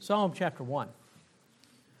Psalm chapter 1.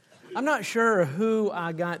 I'm not sure who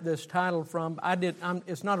I got this title from.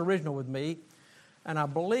 It's not original with me, and I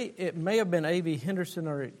believe it may have been A.V. Henderson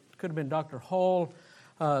or it could have been Dr. Hull,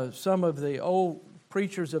 some of the old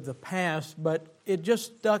preachers of the past, but it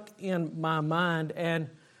just stuck in my mind, and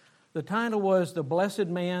the title was The Blessed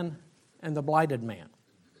Man and the Blighted Man.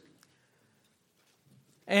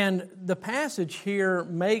 And the passage here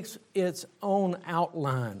makes its own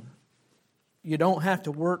outline. You don't have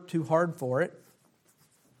to work too hard for it.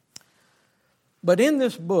 But in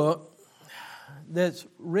this book that's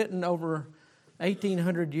written over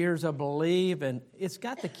 1,800 years, I believe, and it's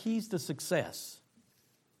got the keys to success.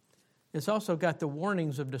 It's also got the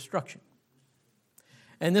warnings of destruction.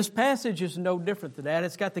 And this passage is no different than that.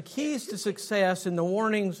 It's got the keys to success and the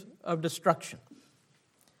warnings of destruction.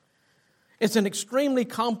 It's an extremely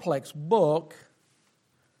complex book,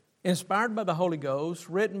 inspired by the Holy Ghost,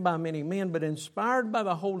 written by many men, but inspired by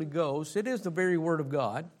the Holy Ghost. It is the very Word of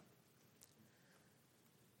God.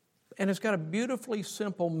 And it's got a beautifully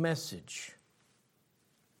simple message.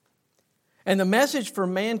 And the message for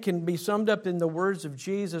man can be summed up in the words of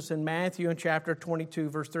Jesus in Matthew in chapter 22,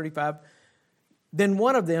 verse 35. Then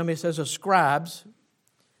one of them, he says, a scribes,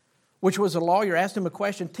 which was a lawyer, asked him a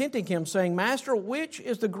question, tempting him, saying, Master, which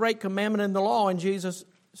is the great commandment in the law? And Jesus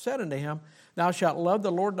said unto him, Thou shalt love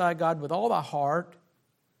the Lord thy God with all thy heart,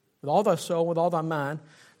 with all thy soul, with all thy mind.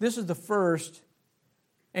 This is the first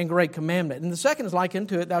and great commandment. And the second is like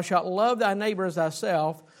unto it, Thou shalt love thy neighbor as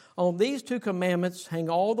thyself. On these two commandments hang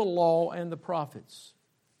all the law and the prophets.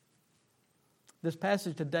 This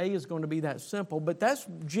passage today is going to be that simple, but that's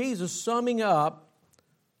Jesus summing up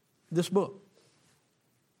this book.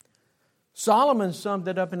 Solomon summed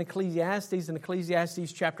it up in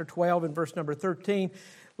Ecclesiastes chapter 12 and verse number 13.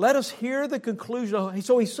 Let us hear the conclusion.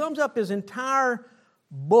 So he sums up his entire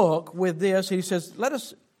book with this. He says, let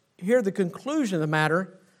us hear the conclusion of the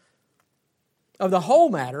matter, of the whole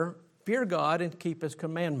matter, fear God and keep His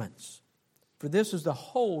commandments. For this is the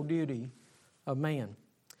whole duty of man.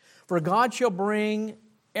 For God shall bring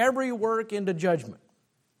every work into judgment,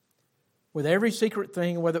 with every secret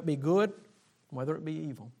thing, whether it be good, whether it be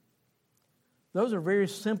evil. Those are very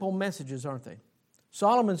simple messages, aren't they?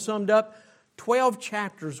 Solomon summed up 12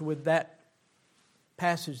 chapters with that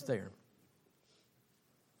passage there.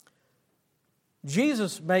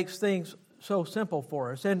 Jesus makes things so simple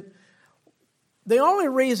for us. And the only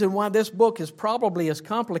reason why this book is probably as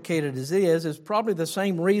complicated as it is probably the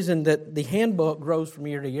same reason that the handbook grows from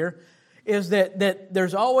year to year, is that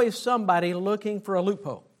there's always somebody looking for a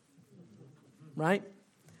loophole. Right?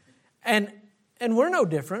 And we're no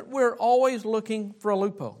different. We're always looking for a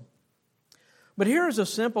loophole. But here is a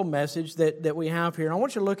simple message that we have here. I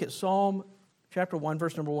want you to look at Psalm chapter 1,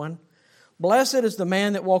 verse number 1. Blessed is the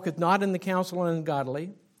man that walketh not in the counsel of the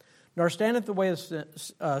ungodly, nor standeth the way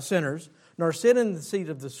of sinners, nor sit in the seat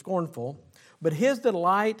of the scornful, but his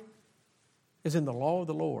delight is in the law of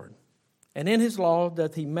the Lord. And in his law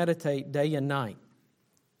doth he meditate day and night.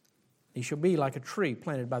 He shall be like a tree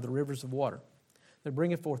planted by the rivers of water, that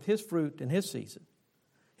bringeth forth his fruit in his season.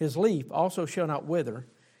 His leaf also shall not wither,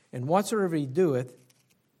 and whatsoever he doeth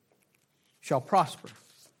shall prosper.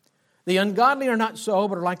 The ungodly are not so,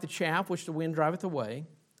 but are like the chaff which the wind driveth away.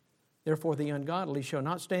 Therefore the ungodly shall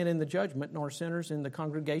not stand in the judgment, nor sinners in the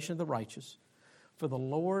congregation of the righteous. For the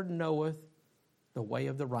Lord knoweth the way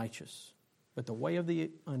of the righteous, but the way of the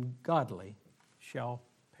ungodly shall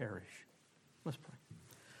perish. Let's pray.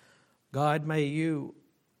 God, may you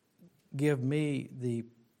give me the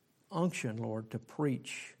unction, Lord, to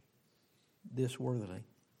preach this worthily.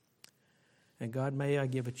 And God, may I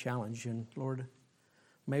give a challenge. And Lord,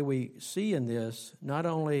 may we see in this not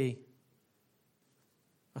only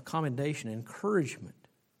a commendation, encouragement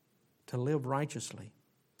to live righteously,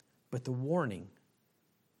 but the warning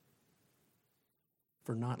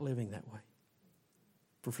for not living that way,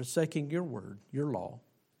 for forsaking your word, your law,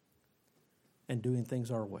 and doing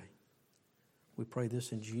things our way. We pray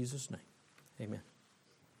this in Jesus' name. Amen.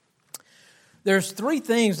 There's three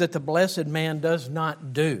things that the blessed man does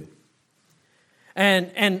not do.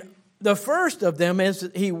 And the first of them is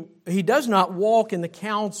he does not walk in the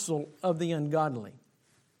counsel of the ungodly.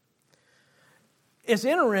 It's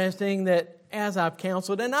interesting that as I've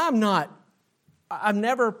counseled, and I've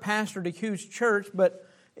never pastored a huge church, but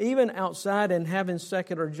even outside and having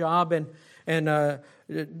secular job and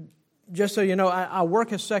just so you know, I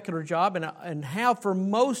work a secular job and have for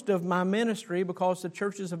most of my ministry because the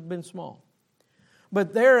churches have been small.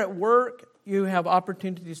 But there at work, you have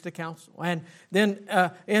opportunities to counsel. And then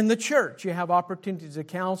in the church, you have opportunities to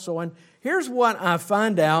counsel. And here's what I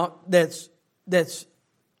find out that's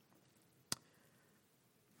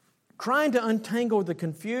trying to untangle the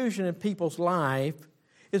confusion in people's life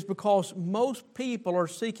is because most people are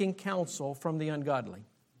seeking counsel from the ungodly.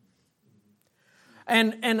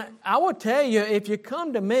 And I will tell you, if you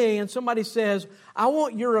come to me and somebody says, I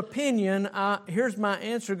want your opinion, here's my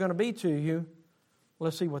answer going to be to you,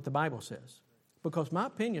 let's see what the Bible says. Because my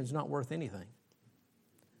opinion is not worth anything.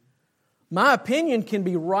 My opinion can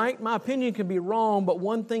be right, my opinion can be wrong, but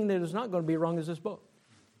one thing that is not going to be wrong is this book.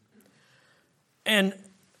 And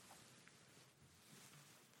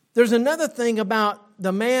there's another thing about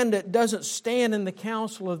the man that doesn't stand in the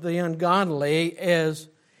counsel of the ungodly is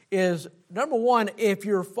number one, if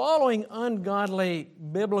you're following ungodly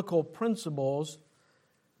biblical principles,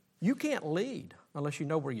 you can't lead unless you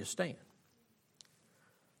know where you stand.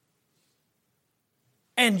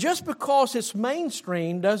 And just because it's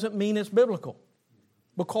mainstream doesn't mean it's biblical.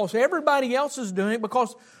 Because everybody else is doing it,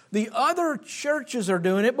 because the other churches are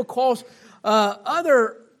doing it, because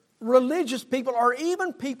other religious people or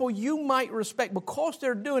even people you might respect, because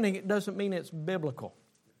they're doing it, it doesn't mean it's biblical.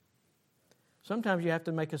 Sometimes you have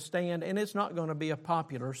to make a stand, and it's not going to be a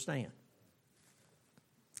popular stand.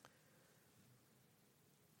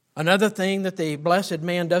 Another thing that the blessed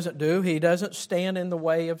man doesn't do, he doesn't stand in the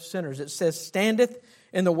way of sinners. It says, standeth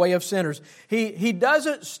in the way of sinners. He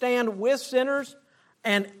doesn't stand with sinners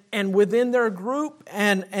and within their group,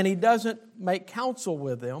 and he doesn't make counsel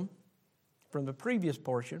with them from the previous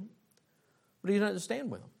portion, but he doesn't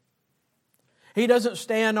stand with them. He doesn't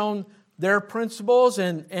stand on their principles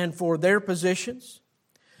and for their positions.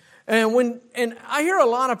 And I hear a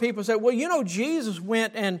lot of people say, well, you know, Jesus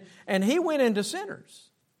went and he went into sinners.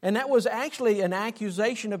 And that was actually an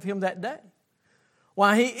accusation of him that day.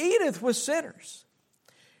 Why, he eateth with sinners.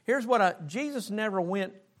 Here's what Jesus never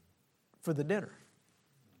went for the dinner.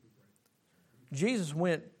 Jesus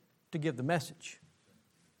went to give the message.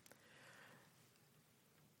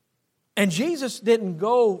 And Jesus didn't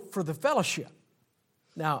go for the fellowship.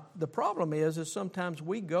 Now, the problem is sometimes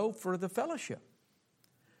we go for the fellowship.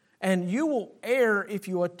 And you will err if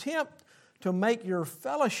you attempt to make your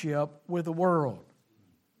fellowship with the world.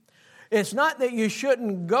 It's not that you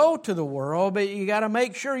shouldn't go to the world, but you got to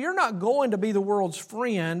make sure you're not going to be the world's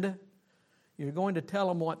friend. You're going to tell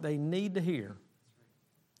them what they need to hear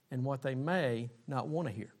and what they may not want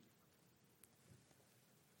to hear.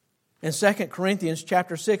 In 2 Corinthians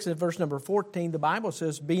chapter 6 and verse number 14, the Bible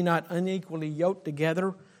says, be not unequally yoked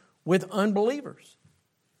together with unbelievers.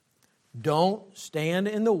 Don't stand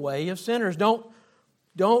in the way of sinners. Don't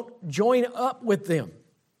join up with them.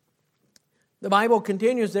 The Bible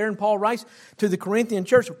continues there, and Paul writes to the Corinthian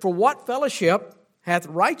church, for what fellowship hath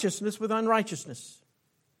righteousness with unrighteousness?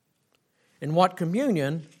 And what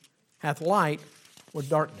communion hath light with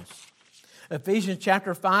darkness? Ephesians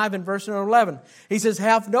chapter 5 and verse 11. He says,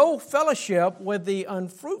 have no fellowship with the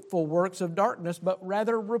unfruitful works of darkness, but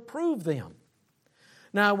rather reprove them.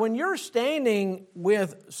 Now, when you're standing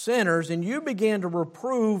with sinners and you begin to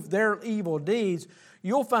reprove their evil deeds,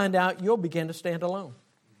 you'll find out you'll begin to stand alone.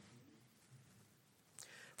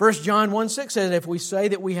 1 John 1:6 says, if we say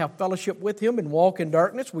that we have fellowship with Him and walk in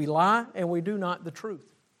darkness, we lie and we do not the truth.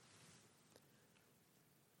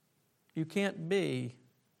 You can't be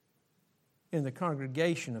in the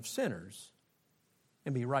congregation of sinners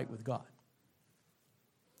and be right with God.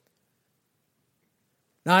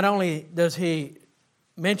 Not only does he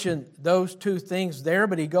mention those two things there,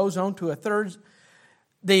 but he goes on to a third.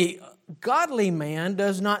 The godly man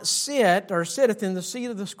does not sit or sitteth in the seat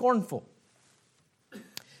of the scornful.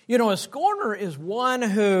 You know, a scorner is one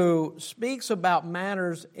who speaks about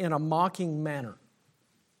matters in a mocking manner.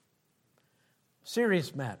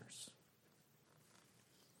 Serious matters.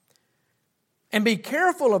 And be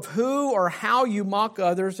careful of who or how you mock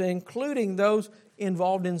others, including those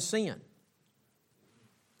involved in sin.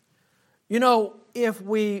 You know, if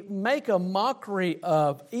we make a mockery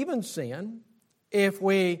of even sin, if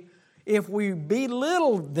we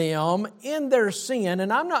belittle them in their sin,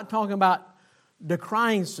 and I'm not talking about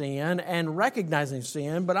decrying sin and recognizing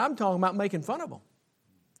sin, but I'm talking about making fun of them.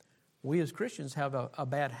 We as Christians have a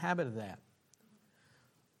bad habit of that.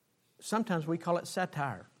 Sometimes we call it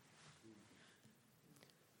satire.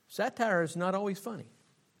 Satire is not always funny.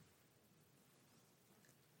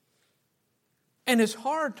 And it's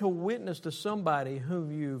hard to witness to somebody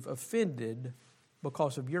whom you've offended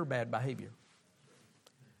because of your bad behavior.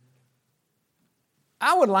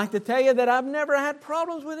 I would like to tell you that I've never had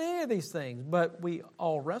problems with any of these things, but we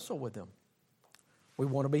all wrestle with them. We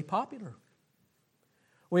want to be popular.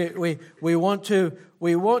 We want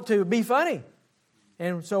to be funny.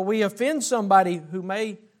 And so we offend somebody who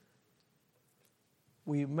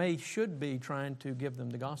we should be trying to give them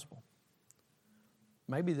the gospel.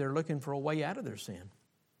 Maybe they're looking for a way out of their sin.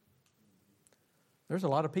 There's a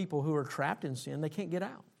lot of people who are trapped in sin. They can't get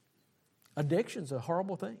out. Addiction's a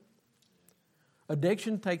horrible thing.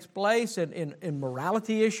 Addiction takes place in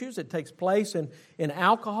morality issues. It takes place in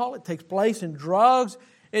alcohol. It takes place in drugs.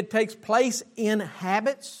 It takes place in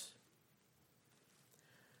habits.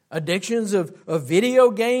 Addictions of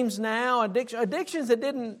video games now. Addictions that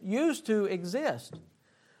didn't used to exist.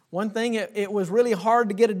 One thing, it was really hard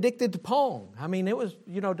to get addicted to Pong. I mean, it was,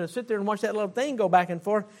 to sit there and watch that little thing go back and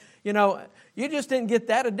forth, you just didn't get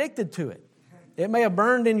that addicted to it. It may have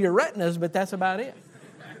burned in your retinas, but that's about it.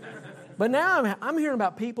 But now I'm hearing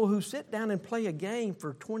about people who sit down and play a game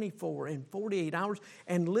for 24 and 48 hours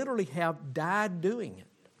and literally have died doing it.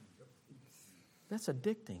 That's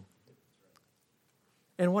addicting.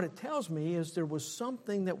 And what it tells me is there was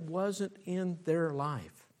something that wasn't in their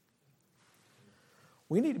life.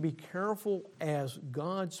 We need to be careful as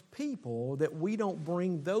God's people that we don't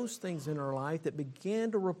bring those things in our life that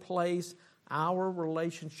begin to replace our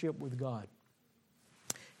relationship with God.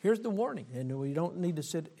 Here's the warning, and we don't need to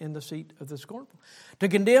sit in the seat of the scornful. To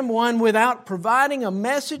condemn one without providing a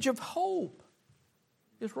message of hope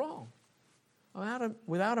is wrong.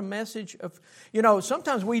 Without a message of,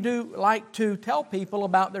 sometimes we do like to tell people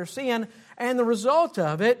about their sin and the result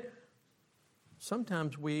of it.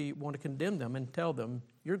 Sometimes we want to condemn them and tell them,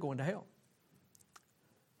 you're going to hell.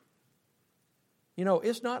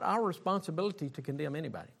 It's not our responsibility to condemn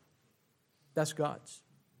anybody. That's God's.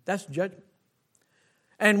 That's judgment.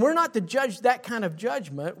 And we're not to judge that kind of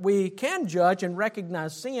judgment. We can judge and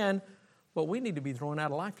recognize sin, but we need to be throwing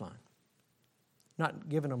out a lifeline, not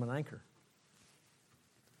giving them an anchor.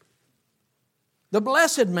 The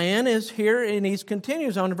blessed man is here, and he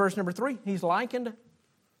continues on to verse number 3. He's likened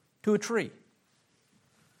to a tree.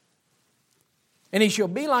 And he shall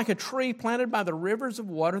be like a tree planted by the rivers of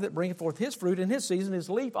water that bringeth forth his fruit in his season. His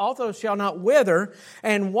leaf also shall not wither,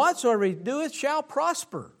 and whatsoever he doeth shall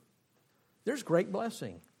prosper. There's great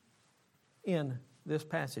blessing in this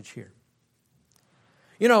passage here.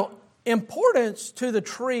 Importance to the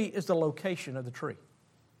tree is the location of the tree.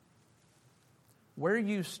 Where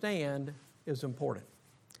you stand is important.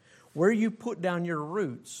 Where you put down your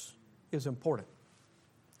roots is important.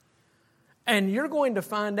 And you're going to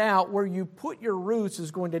find out where you put your roots is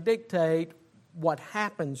going to dictate what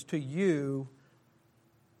happens to you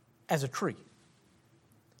as a tree.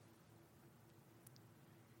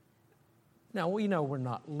 Now, we know we're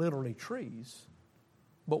not literally trees,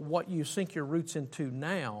 but what you sink your roots into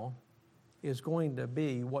now is going to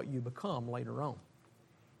be what you become later on.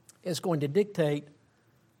 It's going to dictate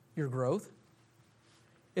your growth.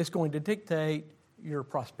 It's going to dictate your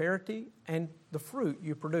prosperity and the fruit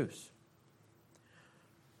you produce.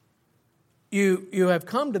 You have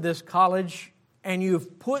come to this college and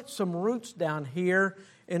you've put some roots down here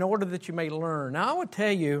in order that you may learn. Now, I would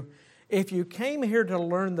tell you, if you came here to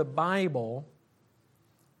learn the Bible,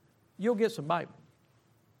 you'll get some Bible.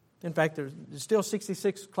 In fact, there's still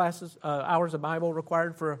 66 hours of Bible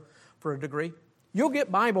required for a degree. You'll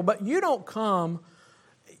get Bible, but you don't come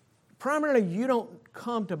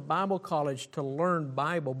to Bible college to learn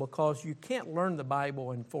Bible because you can't learn the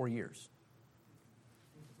Bible in 4 years.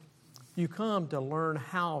 You come to learn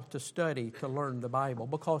how to study to learn the Bible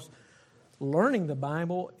because learning the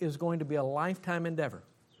Bible is going to be a lifetime endeavor.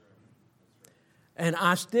 And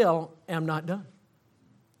I still am not done.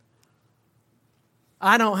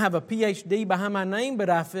 I don't have a PhD behind my name, but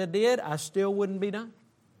if I did, I still wouldn't be done.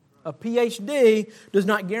 A PhD does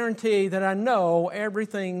not guarantee that I know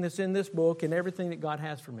everything that's in this book and everything that God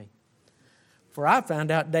has for me. For I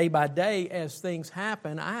found out day by day as things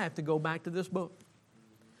happen, I have to go back to this book.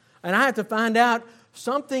 And I have to find out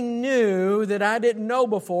something new that I didn't know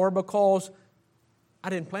before because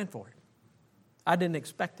I didn't plan for it. I didn't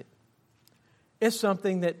expect it. It's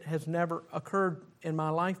something that has never occurred in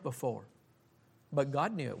my life before. But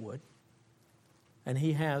God knew it would. And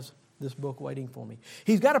He has this book waiting for me.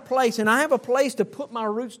 He's got a place, and I have a place to put my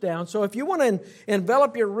roots down. So if you want to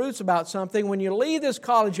envelop your roots about something, when you leave this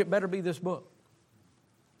college, it better be this book.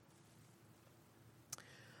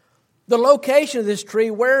 The location of this tree,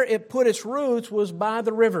 where it put its roots, was by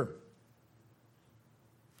the river.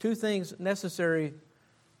 3 things necessary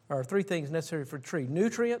for a tree: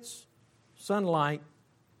 nutrients, sunlight,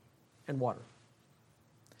 and water.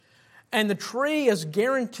 And the tree is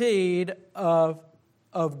guaranteed of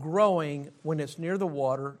growing when it's near the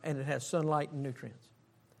water and it has sunlight and nutrients.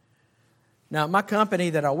 Now, my company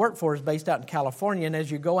that I work for is based out in California, and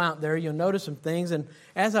as you go out there, you'll notice some things. And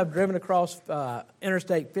as I've driven across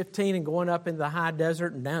Interstate 15 and going up into the high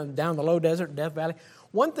desert and down the low desert, Death Valley,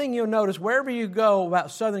 One thing you'll notice, wherever you go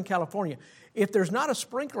about Southern California, if there's not a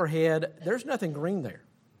sprinkler head, there's nothing green there.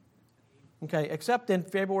 Okay, except in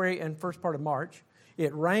February and first part of March.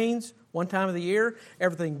 It rains one time of the year,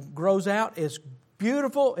 everything grows out, it's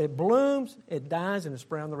beautiful, it blooms, it dies, and it's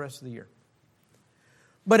brown the rest of the year.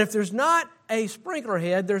 But if there's not a sprinkler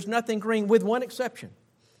head, there's nothing green, with one exception.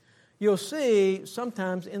 You'll see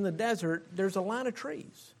sometimes in the desert, there's a line of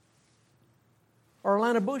trees or a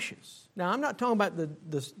line of bushes. Now, I'm not talking about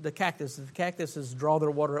the cactus. The cactuses draw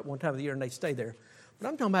their water up one time of the year and they stay there. But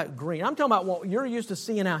I'm talking about green. I'm talking about what you're used to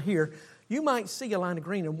seeing out here. You might see a line of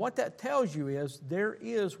green, and what that tells you is there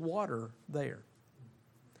is water there.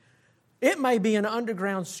 It may be an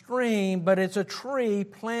underground stream, but it's a tree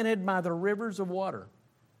planted by the rivers of water.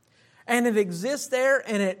 And it exists there,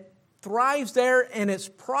 and it thrives there, and it's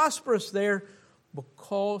prosperous there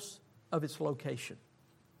because of its location.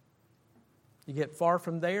 You get far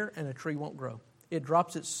from there, and a tree won't grow. It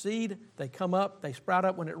drops its seed, they come up, they sprout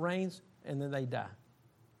up when it rains, and then they die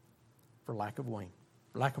for lack of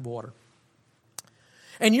water.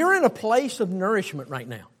 And you're in a place of nourishment right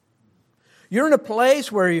now. You're in a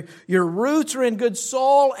place where your roots are in good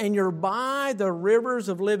soil, and you're by the rivers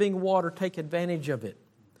of living water. Take advantage of it.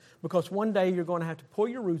 Because one day you're going to have to pull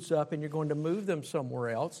your roots up and you're going to move them somewhere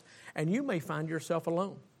else, and you may find yourself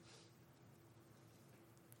alone.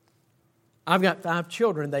 I've got 5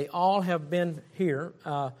 children. They all have been here.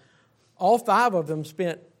 All 5 of them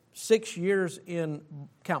spent 6 years in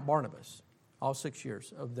Count Barnabas. All 6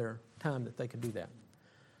 years of their time that they could do that.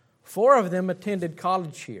 4 of them attended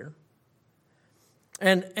college here.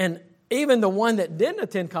 And even the one that didn't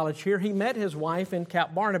attend college here, he met his wife in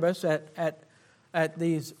Count Barnabas at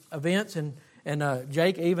these events, and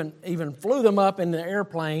Jake even flew them up in the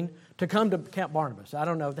airplane to come to Camp Barnabas. I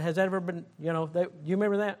don't know. Has that ever been, you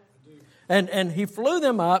remember that? I do. And he flew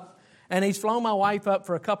them up, and he's flown my wife up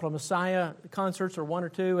for a couple of Messiah concerts, or 1 or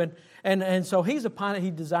 2, and so he's a pilot.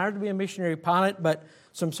 He desired to be a missionary pilot, but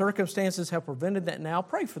some circumstances have prevented that now.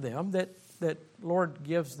 Pray for them, that Lord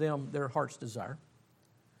gives them their heart's desire.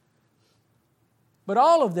 But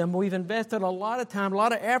all of them, we've invested a lot of time, a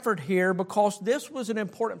lot of effort here, because this was an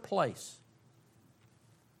important place.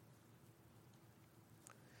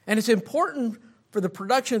 And it's important for the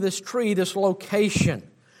production of this tree, this location.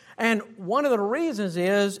 And one of the reasons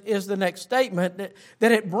is the next statement,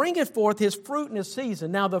 that it bringeth forth his fruit in his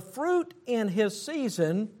season. Now, the fruit in his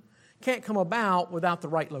season can't come about without the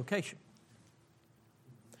right location.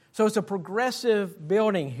 So it's a progressive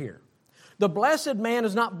building here. The blessed man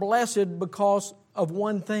is not blessed because of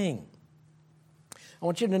one thing. I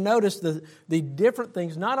want you to notice the different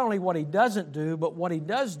things, not only what he doesn't do, but what he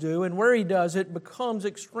does do, and where he does it becomes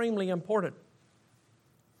extremely important.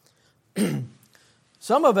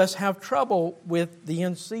 Some of us have trouble with the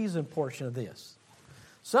in-season portion of this.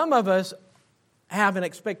 Some of us have an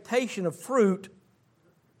expectation of fruit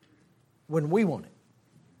when we want it.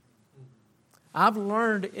 I've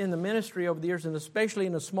learned in the ministry over the years, and especially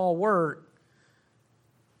in a small word,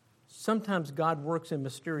 sometimes God works in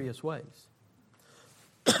mysterious ways.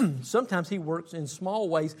 Sometimes He works in small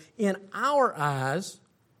ways in our eyes,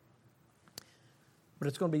 but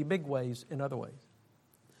it's going to be big ways in other ways.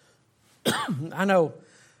 I know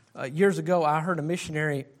years ago I heard a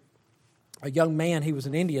missionary, a young man, he was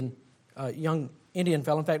an young Indian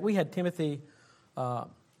fellow. In fact, we had Timothy,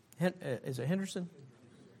 is it Henderson?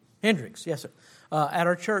 Hendricks, yes, sir, at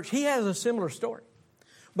our church. He has a similar story.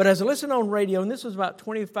 But as I listened on radio, and this was about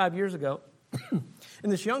 25 years ago,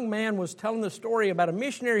 and this young man was telling the story about a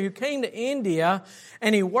missionary who came to India,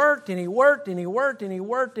 and he worked, and he worked, and he worked, and he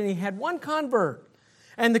worked, and he had one convert.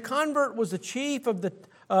 And the convert was the chief of the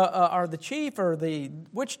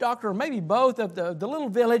witch doctor, or maybe both, of the little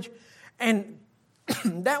village, and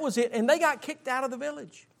that was it. And they got kicked out of the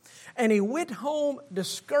village. And he went home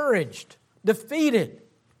discouraged, defeated.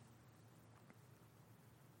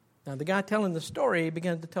 Now, the guy telling the story, he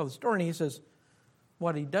began to tell the story, and he says,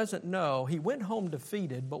 what he doesn't know, he went home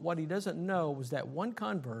defeated, but what he doesn't know was that one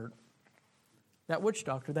convert, that witch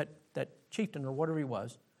doctor, that chieftain or whatever he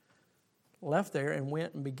was, left there and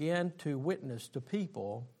went and began to witness to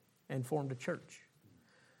people and formed a church.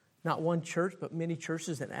 Not one church, but many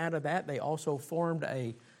churches, and out of that, they also formed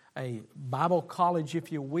a Bible college,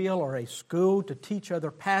 if you will, or a school to teach other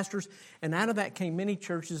pastors. And out of that came many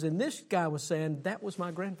churches. And this guy was saying, that was my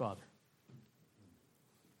grandfather.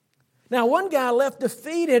 Now, one guy left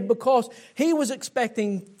defeated because he was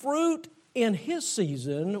expecting fruit in his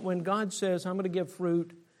season when God says, I'm going to give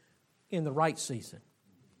fruit in the right season.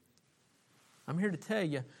 I'm here to tell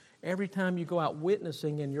you, every time you go out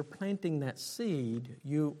witnessing and you're planting that seed,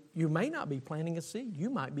 you may not be planting a seed. You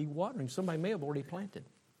might be watering. Somebody may have already planted.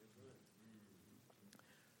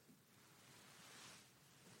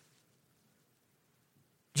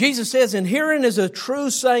 Jesus says, and herein is a true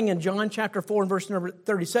saying in John chapter 4 and verse number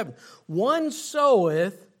 37. One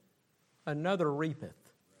soweth, another reapeth.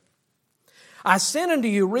 I sent unto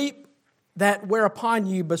you, reap that whereupon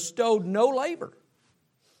you bestowed no labor.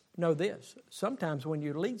 Know this, sometimes when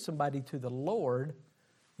you lead somebody to the Lord,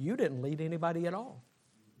 you didn't lead anybody at all.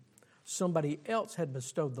 Somebody else had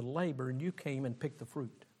bestowed the labor and you came and picked the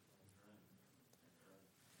fruit.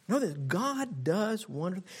 Know that God does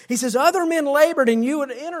wonders. He says, other men labored and you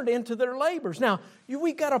had entered into their labors. Now,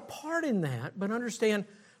 we got a part in that, but understand,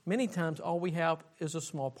 many times all we have is a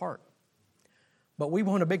small part. But we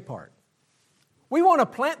want a big part. We want to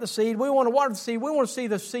plant the seed, we want to water the seed, we want to see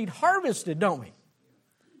the seed harvested, don't we?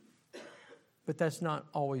 But that's not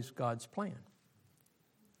always God's plan.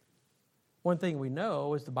 One thing we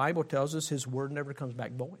know is the Bible tells us His Word never comes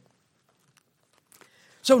back void.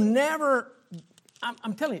 So never,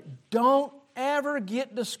 I'm telling you, don't ever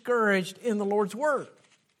get discouraged in the Lord's Word.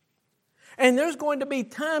 And there's going to be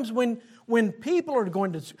times when people are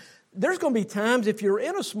going to, there's going to be times if you're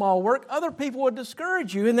in a small work, other people will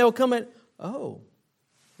discourage you and they'll come in, oh,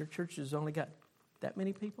 your church has only got that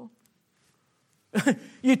many people?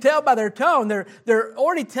 You tell by their tone, they're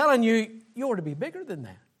already telling you, you ought to be bigger than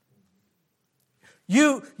that.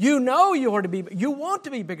 You know you ought to be, you want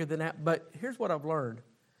to be bigger than that, but here's what I've learned.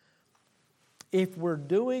 If we're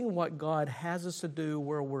doing what God has us to do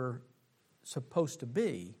where we're supposed to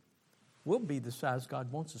be, we'll be the size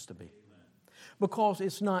God wants us to be. Because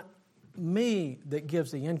it's not me that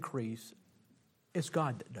gives the increase, it's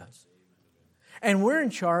God that does. And we're in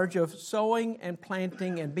charge of sowing and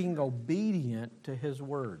planting and being obedient to His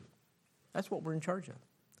Word. That's what we're in charge of.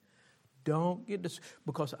 Don't get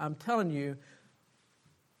because I'm telling you,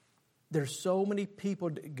 there's so many people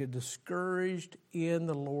that get discouraged in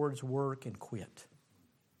the Lord's work and quit.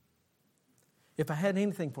 If I had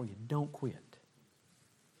anything for you, don't quit.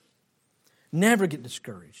 Never get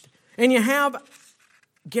discouraged. And you have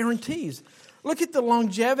guarantees. Look at the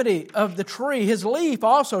longevity of the tree. His leaf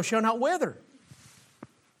also shall not wither.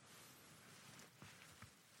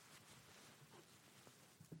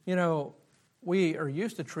 You know, we are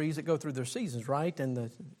used to trees that go through their seasons, right?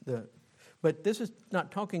 And but this is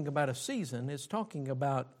not talking about a season. It's talking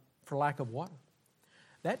about for lack of water.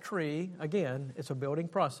 That tree, again, it's a building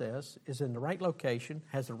process, is in the right location,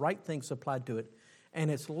 has the right things supplied to it, and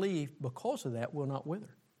its leaf, because of that, will not wither.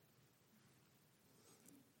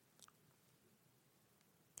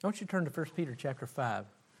 I want you to turn to 1 Peter chapter 5.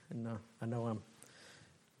 And I know I'm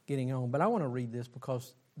getting on, but I want to read this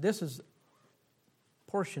because this is a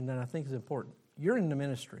portion that I think is important. You're in the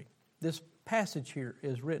ministry. This passage here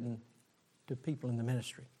is written to people in the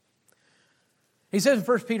ministry. He says in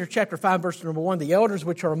 1 Peter chapter 5, verse number 1, the elders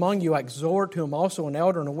which are among you I exhort, whom also an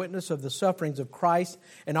elder and a witness of the sufferings of Christ,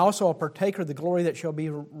 and also a partaker of the glory that shall be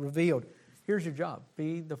revealed. Here's your job.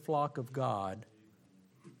 Feed the flock of God,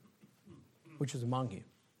 which is among you.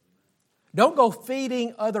 Don't go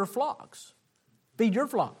feeding other flocks. Feed your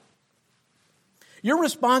flock. You're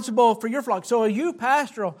responsible for your flock. So you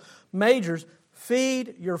pastoral majors,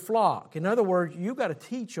 feed your flock. In other words, you've got to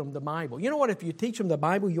teach them the Bible. You know what? If you teach them the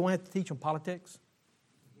Bible, you won't have to teach them politics.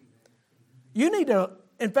 You need to,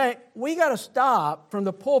 in fact, we got to stop from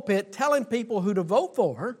the pulpit telling people who to vote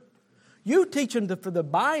for. You teach them for the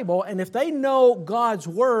Bible, and if they know God's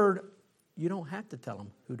Word, you don't have to tell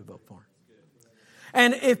them who to vote for.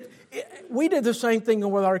 And if we did the same thing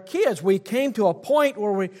with our kids, we came to a point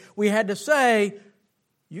where we had to say,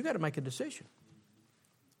 you got to make a decision.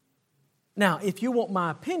 Now, if you want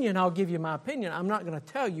my opinion, I'll give you my opinion. I'm not going to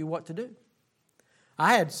tell you what to do.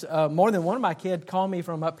 I had more than one of my kids call me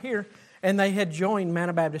from up here, and they had joined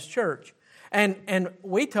Manna Baptist Church. And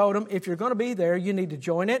we told them, if you're going to be there, you need to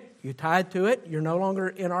join it. You're tied to it. You're no longer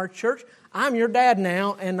in our church. I'm your dad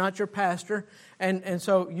now and not your pastor. And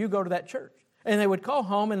so you go to that church. And they would call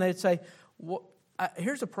home and they'd say, well,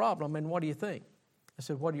 here's a problem, and what do you think? I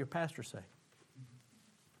said, what do your pastors say?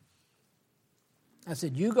 I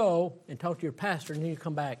said, you go and talk to your pastor, and then you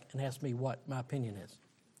come back and ask me what my opinion is.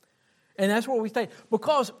 And that's where we stay.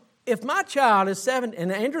 Because if my child is 7,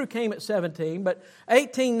 and Andrew came at 17, but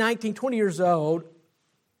 18, 19, 20 years old,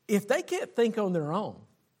 if they can't think on their own,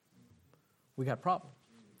 we got a problem.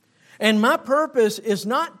 And my purpose is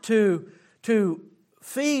not to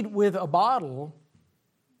feed with a bottle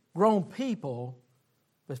grown people,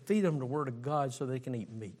 but feed them the Word of God so they can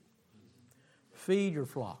eat meat. Feed your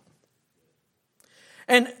flock.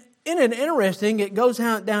 And Isn't it interesting? It goes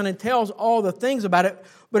down and tells all the things about it,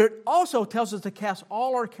 but it also tells us to cast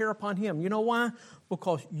all our care upon Him. You know why?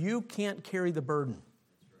 Because you can't carry the burden.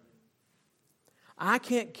 I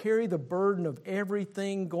can't carry the burden of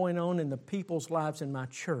everything going on in the people's lives in my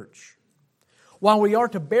church. While we are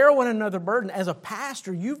to bear one another burden, as a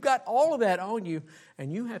pastor, you've got all of that on you,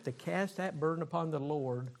 and you have to cast that burden upon the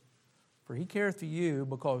Lord, for He careth for you,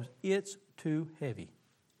 because it's too heavy.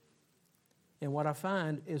 And what I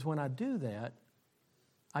find is when I do that,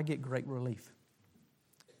 I get great relief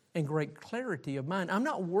and great clarity of mind. I'm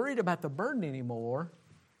not worried about the burden anymore.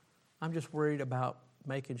 I'm just worried about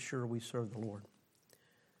making sure we serve the Lord.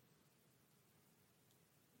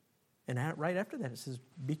 And right after that, it says,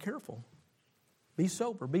 be careful. Be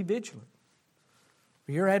sober. Be vigilant.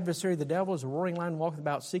 For your adversary, the devil, is a roaring lion, walketh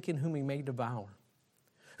about, seeking whom he may devour.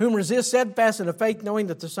 Whom resist steadfast in the faith, knowing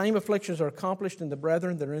that the same afflictions are accomplished in the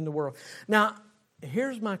brethren that are in the world. Now,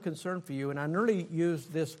 here's my concern for you, and I nearly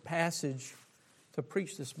used this passage to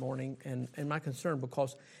preach this morning, and my concern,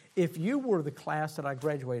 because if you were the class that I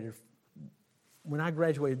graduated, when I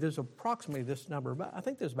graduated, there's approximately this number, I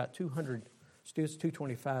think there's about 200 students,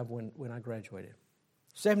 225 when I graduated,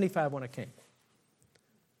 75 when I came.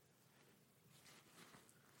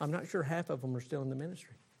 I'm not sure half of them are still in the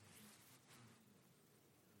ministry.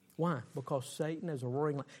 Why? Because Satan is a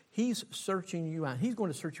roaring lion. He's searching you out. He's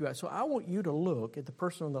going to search you out. So I want you to look at the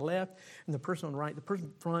person on the left and the person on the right, the person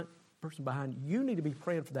in front, the person behind. You need to be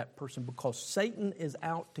praying for that person, because Satan is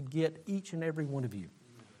out to get each and every one of you.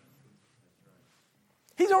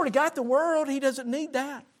 He's already got the world. He doesn't need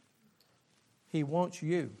that. He wants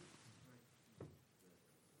you.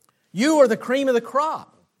 You are the cream of the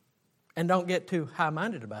crop. And don't get too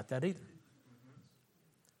high-minded about that either.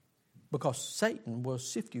 Because Satan will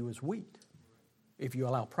sift you as wheat if you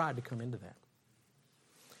allow pride to come into that.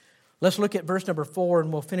 Let's look at verse number 4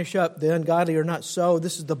 and we'll finish up. The ungodly are not so.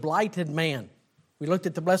 This is the blighted man. We looked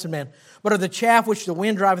at the blessed man. But are the chaff which the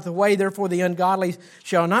wind driveth away. Therefore the ungodly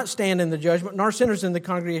shall not stand in the judgment, nor sinners in the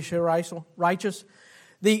congregation of righteous.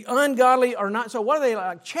 The ungodly are not so. What are they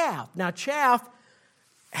like? Chaff. Now chaff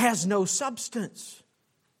has no substance.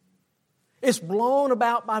 It's blown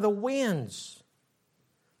about by the winds.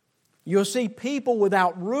 You'll see people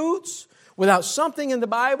without roots, without something in the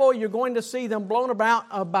Bible. You're going to see them blown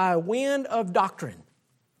about by a wind of doctrine.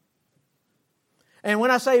 And when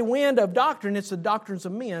I say wind of doctrine, it's the doctrines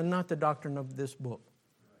of men, not the doctrine of this book.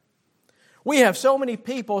 We have so many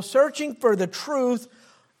people searching for the truth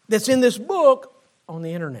that's in this book on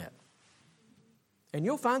the internet. And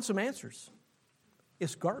you'll find some answers.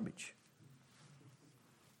 It's garbage.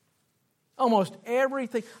 Almost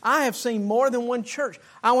everything. I have seen more than one church.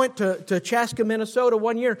 I went to Chaska, Minnesota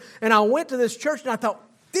one year, and I went to this church, and I thought,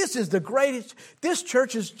 this is the greatest. This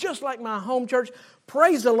church is just like my home church.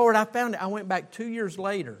 Praise the Lord, I found it. I went back 2 years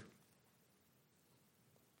later.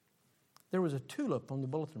 There was a tulip on the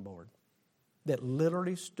bulletin board that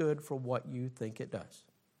literally stood for what you think it does.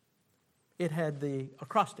 It had the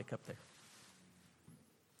acrostic up there.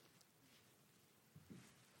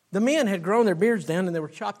 The men had grown their beards down, and they were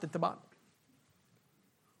chopped at the bottom.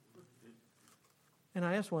 And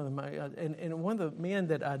I asked one of them, and one of the men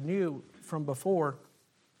that I knew from before,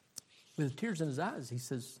 with tears in his eyes, he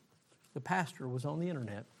says, the pastor was on the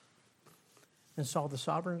internet and saw the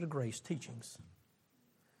Sovereign of Grace teachings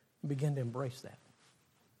and began to embrace that.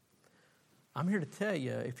 I'm here to tell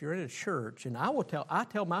you, if you're in a church, and I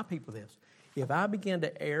tell my people this, if I begin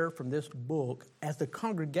to err from this book, as the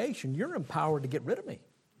congregation, you're empowered to get rid of me.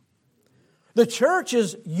 The church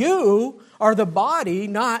is you are the body,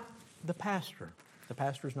 not the pastor. The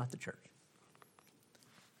pastor is not the church.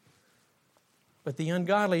 But the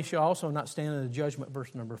ungodly shall also not stand in the judgment,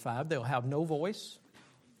 verse number 5. They'll have no voice.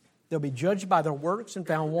 They'll be judged by their works and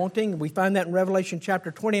found wanting. We find that in Revelation chapter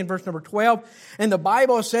 20 and verse number 12. And the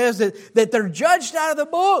Bible says that they're judged out of the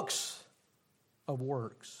books of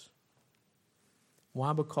works.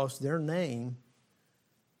 Why? Because their name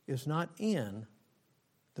is not in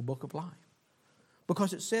the book of life.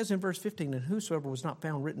 Because it says in verse 15, and whosoever was not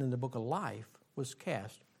found written in the book of life was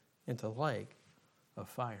cast into the lake of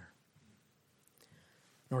fire.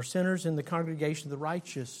 Nor sinners in the congregation of the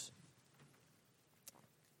righteous.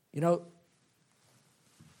 You know,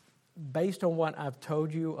 based on what I've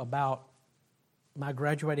told you about my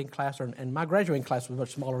graduating class, and my graduating class was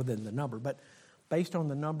much smaller than the number, but based on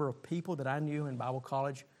the number of people that I knew in Bible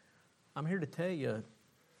college, I'm here to tell you,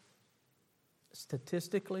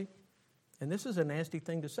 statistically, and this is a nasty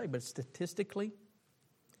thing to say, but statistically,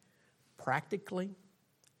 practically,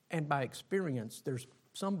 and by experience, there's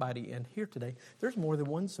somebody in here today, there's more than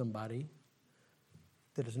one somebody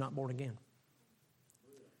that is not born again.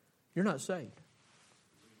 you're not saved.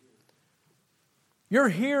 You're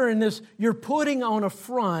here in this, you're putting on a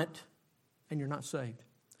front, and you're not saved.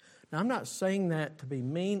 Now, I'm not saying that to be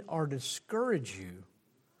mean or discourage you.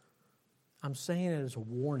 I'm saying it as a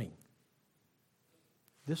warning.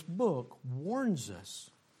 This book warns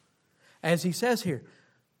us. As he says here,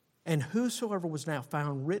 and whosoever was now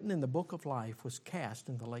found written in the book of life was cast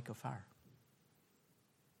in the lake of fire.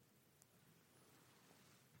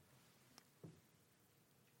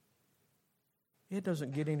 It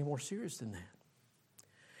doesn't get any more serious than that.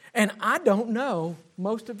 And I don't know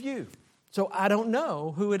most of you, so I don't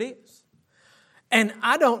know who it is. And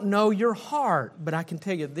I don't know your heart, but I can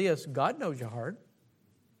tell you this, God knows your heart.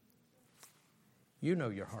 You know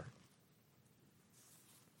your heart.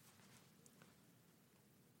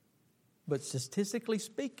 But statistically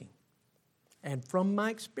speaking, and from my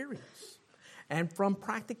experience, and from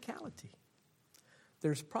practicality,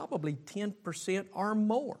 there's probably 10% or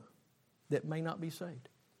more that may not be saved.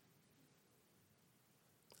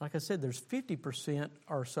 Like I said, there's 50%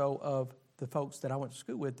 or so of the folks that I went to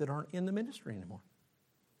school with that aren't in the ministry anymore.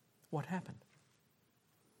 What happened?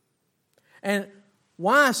 And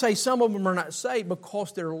why I say some of them are not saved,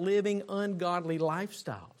 because they're living ungodly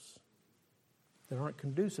lifestyles that aren't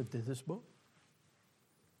conducive to this book.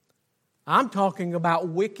 I'm talking about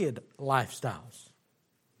wicked lifestyles.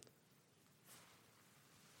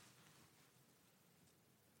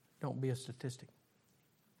 Don't be a statistic.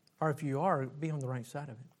 Or if you are, be on the right side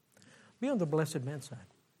of it. Be on the blessed man's side.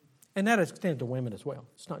 And that extends to women as well.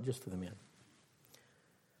 It's not just for the men.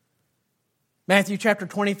 Matthew chapter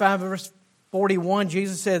 25, verse 41,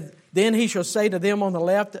 Jesus said, "Then he shall say to them on the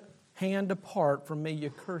left hand, depart from me, ye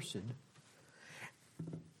cursed,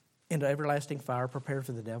 into everlasting fire prepared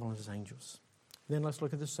for the devil and his angels." Then let's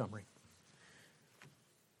look at the summary.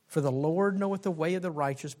 "For the Lord knoweth the way of the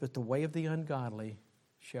righteous, but the way of the ungodly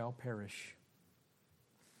shall perish."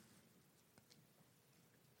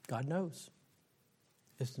 God knows.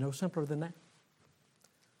 It's no simpler than that.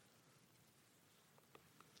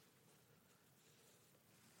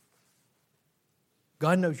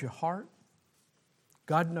 God knows your heart.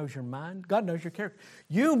 God knows your mind. God knows your character.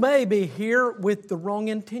 You may be here with the wrong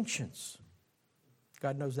intentions.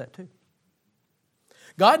 God knows that too.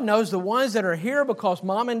 God knows the ones that are here because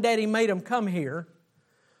mom and daddy made them come here.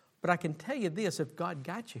 But I can tell you this, if God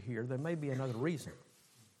got you here, there may be another reason.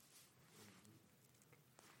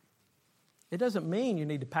 It doesn't mean you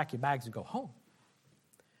need to pack your bags and go home.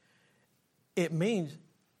 It means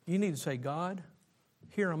you need to say, God,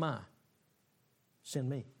 here am I. Send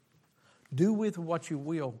me. Do with what you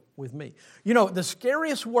will with me. You know, the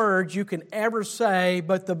scariest words you can ever say,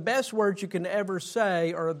 but the best words you can ever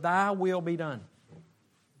say are, thy will be done.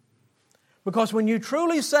 Because when you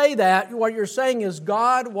truly say that, what you're saying is,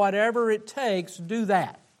 God, whatever it takes, do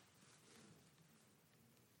that.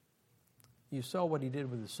 You saw what he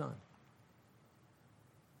did with his son.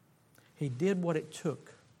 He did what it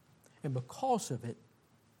took. And because of it,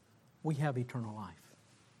 we have eternal life.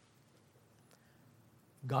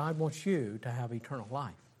 God wants you to have eternal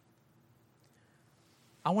life.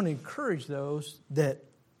 I want to encourage those that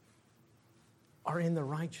are in the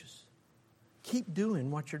righteous. Keep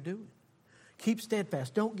doing what you're doing. Keep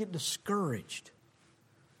steadfast. Don't get discouraged.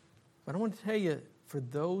 But I want to tell you, for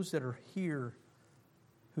those that are here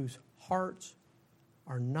whose hearts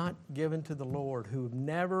are not given to the Lord, who have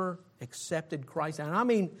never accepted Christ, and I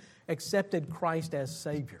mean accepted Christ as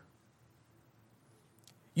Savior.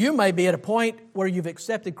 You may be at a point where you've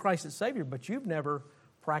accepted Christ as Savior, but you've never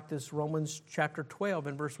practiced Romans chapter 12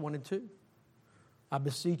 and verse 1 and 2. I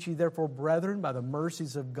beseech you, therefore, brethren, by the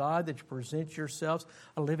mercies of God, that you present yourselves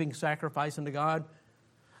a living sacrifice unto God.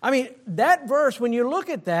 I mean, that verse, when you look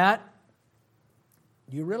at that,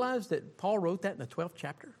 do you realize that Paul wrote that in the 12th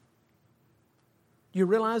chapter? Do you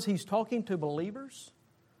realize he's talking to believers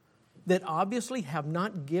that obviously have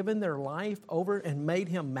not given their life over and made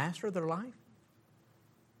him master of their life?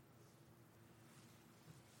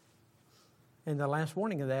 And the last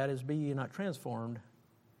warning of that is, be ye not transformed,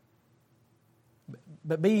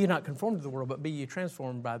 but be ye not conformed to the world, but be ye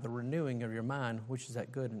transformed by the renewing of your mind, which is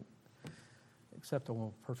that good and acceptable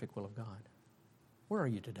and perfect will of God. Where are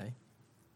you today?